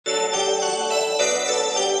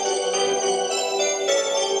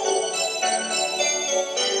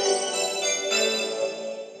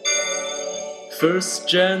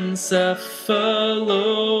First-gen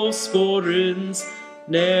cephalosporins,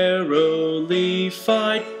 narrowly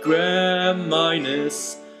fight Gram-,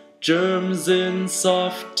 germs in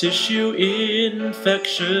soft tissue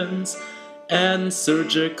infections, and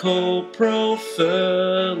surgical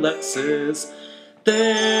prophylaxis.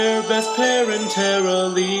 They're best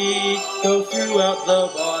parenterally, go throughout the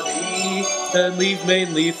body, then leave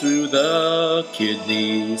mainly through the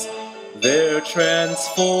kidneys. They're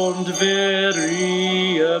transformed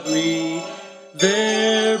variably.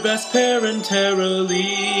 They're best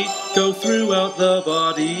parenterally, go throughout the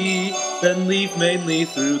body, then leave mainly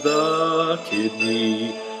through the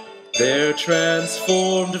kidney. They're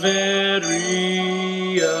transformed variably.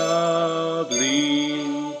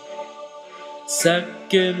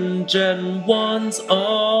 Second-gen ones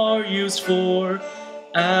are used for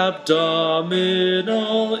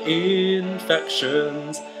abdominal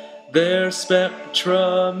infections. Their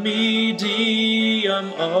spectra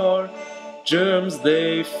medium are germs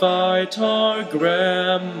they fight are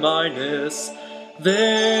Gram-.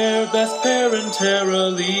 They're best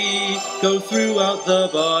parenterally, go throughout the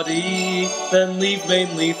body, then leave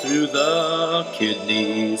mainly through the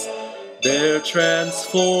kidneys. They're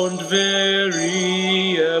transformed variably.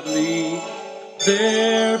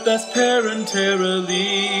 They're best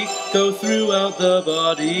parenterally, go throughout the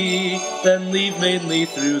body, then leave mainly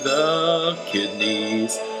through the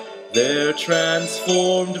kidneys. They're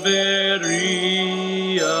transformed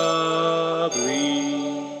variably.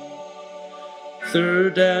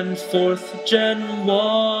 Third and fourth-gen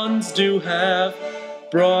ones do have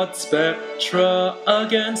broad spectra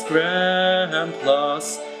against Gram+.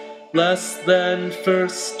 Less than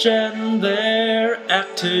first-gen they're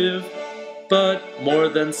active, but more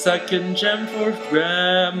than second-gen for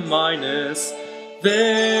Gram-.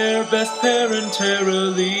 They're best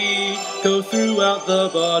parenterally, go throughout the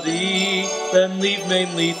body, then leave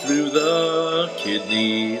mainly through the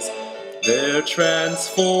kidneys. They're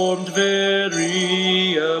transformed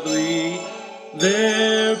variably.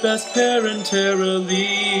 They're best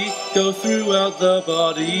parenterally, go throughout the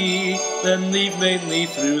body, then leave mainly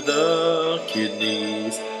through the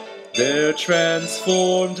kidneys. They're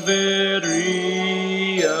transformed variably.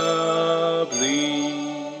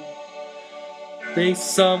 They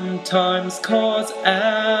sometimes cause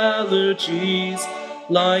allergies,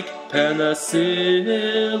 like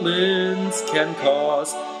penicillins can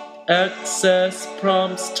cause. Excess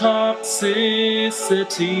prompts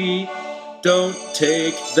toxicity. Don't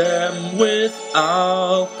take them with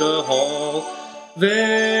alcohol.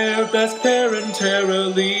 They're best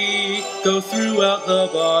parenterally, go throughout the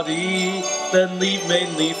body, then leave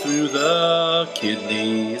mainly through the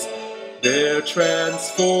kidneys. They're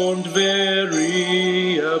transformed variably.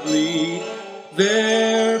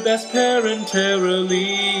 They're best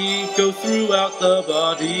parenterally, go throughout the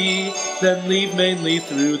body, then leave mainly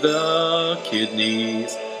through the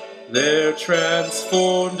kidneys. They're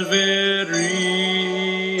transformed variably.